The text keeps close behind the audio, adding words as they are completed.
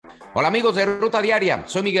Hola amigos de Ruta Diaria,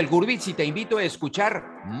 soy Miguel Gurbitz y te invito a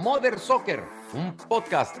escuchar Modern Soccer, un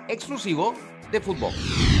podcast exclusivo de fútbol.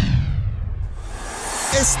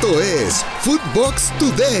 Esto es Footbox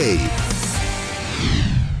Today.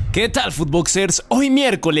 ¿Qué tal, Footboxers? Hoy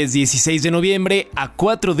miércoles 16 de noviembre, a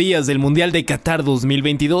 4 días del Mundial de Qatar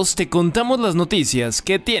 2022, te contamos las noticias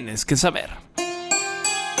que tienes que saber.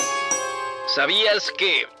 ¿Sabías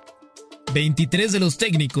que 23 de los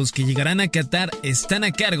técnicos que llegarán a Qatar están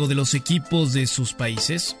a cargo de los equipos de sus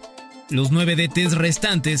países? Los 9 DTs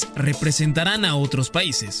restantes representarán a otros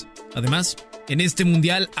países. Además, en este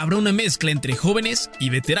mundial habrá una mezcla entre jóvenes y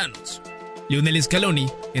veteranos. Lionel Scaloni,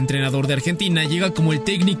 entrenador de Argentina, llega como el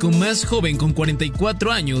técnico más joven con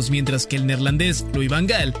 44 años, mientras que el neerlandés Louis van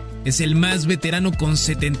Gaal es el más veterano con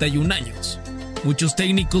 71 años. Muchos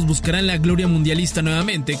técnicos buscarán la gloria mundialista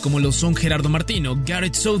nuevamente, como lo son Gerardo Martino,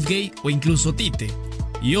 Gareth Southgate o incluso Tite.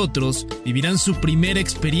 Y otros vivirán su primera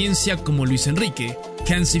experiencia como Luis Enrique,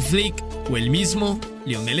 Hansi Flick o el mismo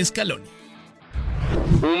Lionel Scaloni.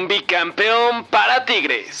 un bicampeón para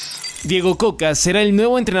Tigres? Diego Coca será el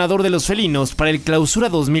nuevo entrenador de los felinos para el Clausura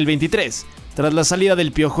 2023, tras la salida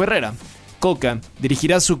del Piojo Herrera. Coca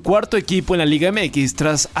dirigirá su cuarto equipo en la Liga MX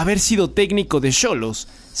tras haber sido técnico de Xolos,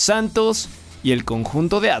 Santos y el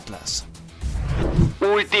conjunto de Atlas.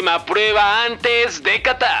 Última prueba antes de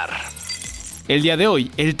Qatar. El día de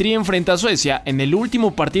hoy, el Tri enfrenta a Suecia en el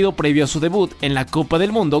último partido previo a su debut en la Copa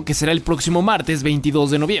del Mundo, que será el próximo martes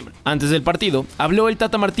 22 de noviembre. Antes del partido, habló el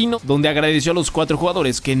Tata Martino, donde agradeció a los 4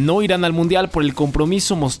 jugadores que no irán al Mundial por el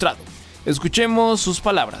compromiso mostrado. Escuchemos sus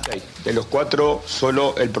palabras. De los 4,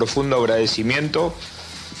 solo el profundo agradecimiento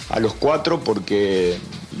a los 4 porque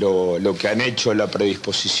lo que han hecho, la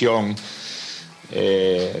predisposición,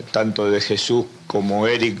 tanto de Jesús como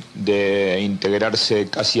Eric, de integrarse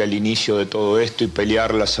casi al inicio de todo esto y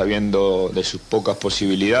pelearla sabiendo de sus pocas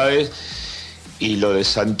posibilidades, y lo de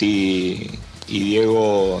Santi y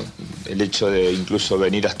Diego, el hecho de incluso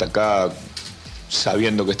venir hasta acá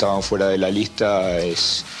sabiendo que estaban fuera de la lista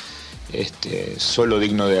es solo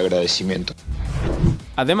digno de agradecimiento.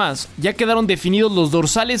 Además, ya quedaron definidos los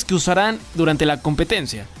dorsales que usarán durante la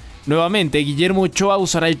competencia. Nuevamente, Guillermo Ochoa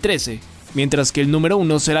usará el 13, mientras que el número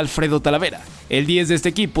 1 será Alfredo Talavera. El 10 de este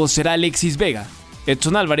equipo será Alexis Vega.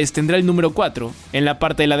 Edson Álvarez tendrá el número 4. En la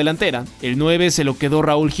parte de la delantera, el 9 se lo quedó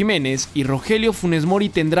Raúl Jiménez y Rogelio Funes Mori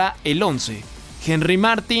tendrá el 11. Henry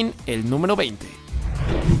Martin el número 20.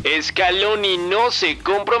 Scaloni no se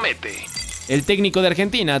compromete. El técnico de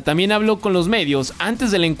Argentina también habló con los medios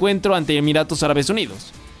antes del encuentro ante Emiratos Árabes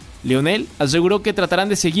Unidos. Lionel aseguró que tratarán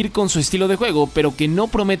de seguir con su estilo de juego, pero que no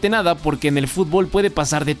promete nada porque en el fútbol puede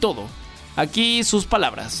pasar de todo. Aquí sus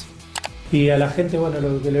palabras. Y a la gente, bueno,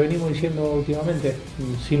 lo que le venimos diciendo últimamente,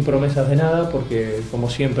 sin promesas de nada, porque como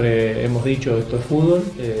siempre hemos dicho, esto es fútbol,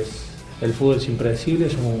 el fútbol es impredecible,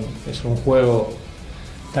 es un juego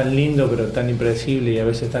tan lindo pero tan impredecible y a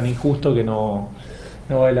veces tan injusto que no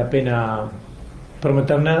vale la pena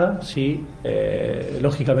prometer nada. Sí,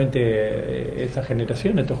 lógicamente esta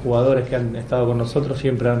generación, estos jugadores que han estado con nosotros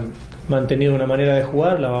siempre han mantenido una manera de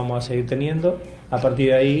jugar, la vamos a seguir teniendo. A partir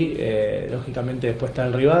de ahí, lógicamente después está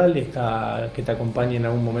el rival, está que te acompañe en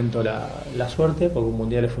algún momento la suerte, porque un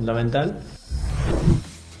mundial es fundamental.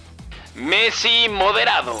 Messi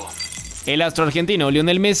moderado. El astro argentino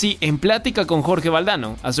Lionel Messi, en plática con Jorge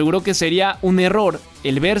Valdano, aseguró que sería un error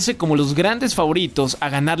el verse como los grandes favoritos a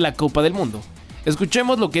ganar la Copa del Mundo.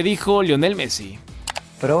 Escuchemos lo que dijo Lionel Messi.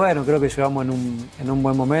 Pero bueno, creo que llegamos en un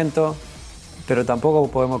buen momento, pero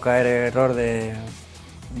tampoco podemos caer en el error de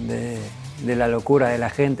la locura de la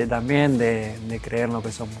gente también, de creernos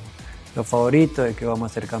que somos los favoritos, de que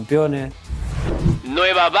vamos a ser campeones.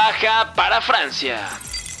 Nueva baja para Francia.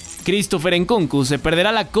 Christopher Nkunku se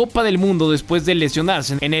perderá la Copa del Mundo después de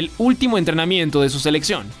lesionarse en el último entrenamiento de su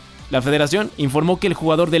selección. La federación informó que el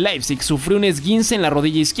jugador de Leipzig sufrió un esguince en la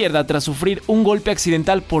rodilla izquierda tras sufrir un golpe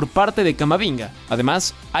accidental por parte de Camavinga.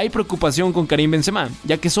 Además, hay preocupación con Karim Benzema,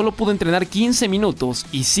 ya que solo pudo entrenar 15 minutos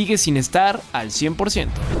y sigue sin estar al 100%.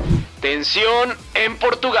 Tensión en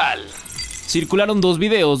Portugal. Circularon 2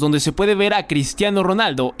 videos donde se puede ver a Cristiano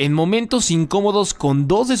Ronaldo en momentos incómodos con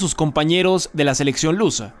 2 de sus compañeros de la selección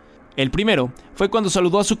lusa. El primero fue cuando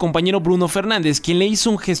saludó a su compañero Bruno Fernández, quien le hizo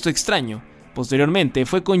un gesto extraño. Posteriormente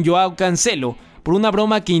fue con Joao Cancelo por una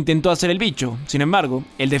broma que intentó hacer el bicho. Sin embargo,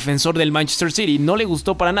 el defensor del Manchester City no le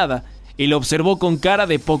gustó para nada y lo observó con cara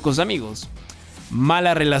de pocos amigos.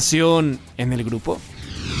 ¿Mala relación en el grupo?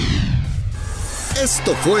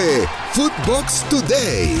 Esto fue Footbox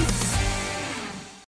Today.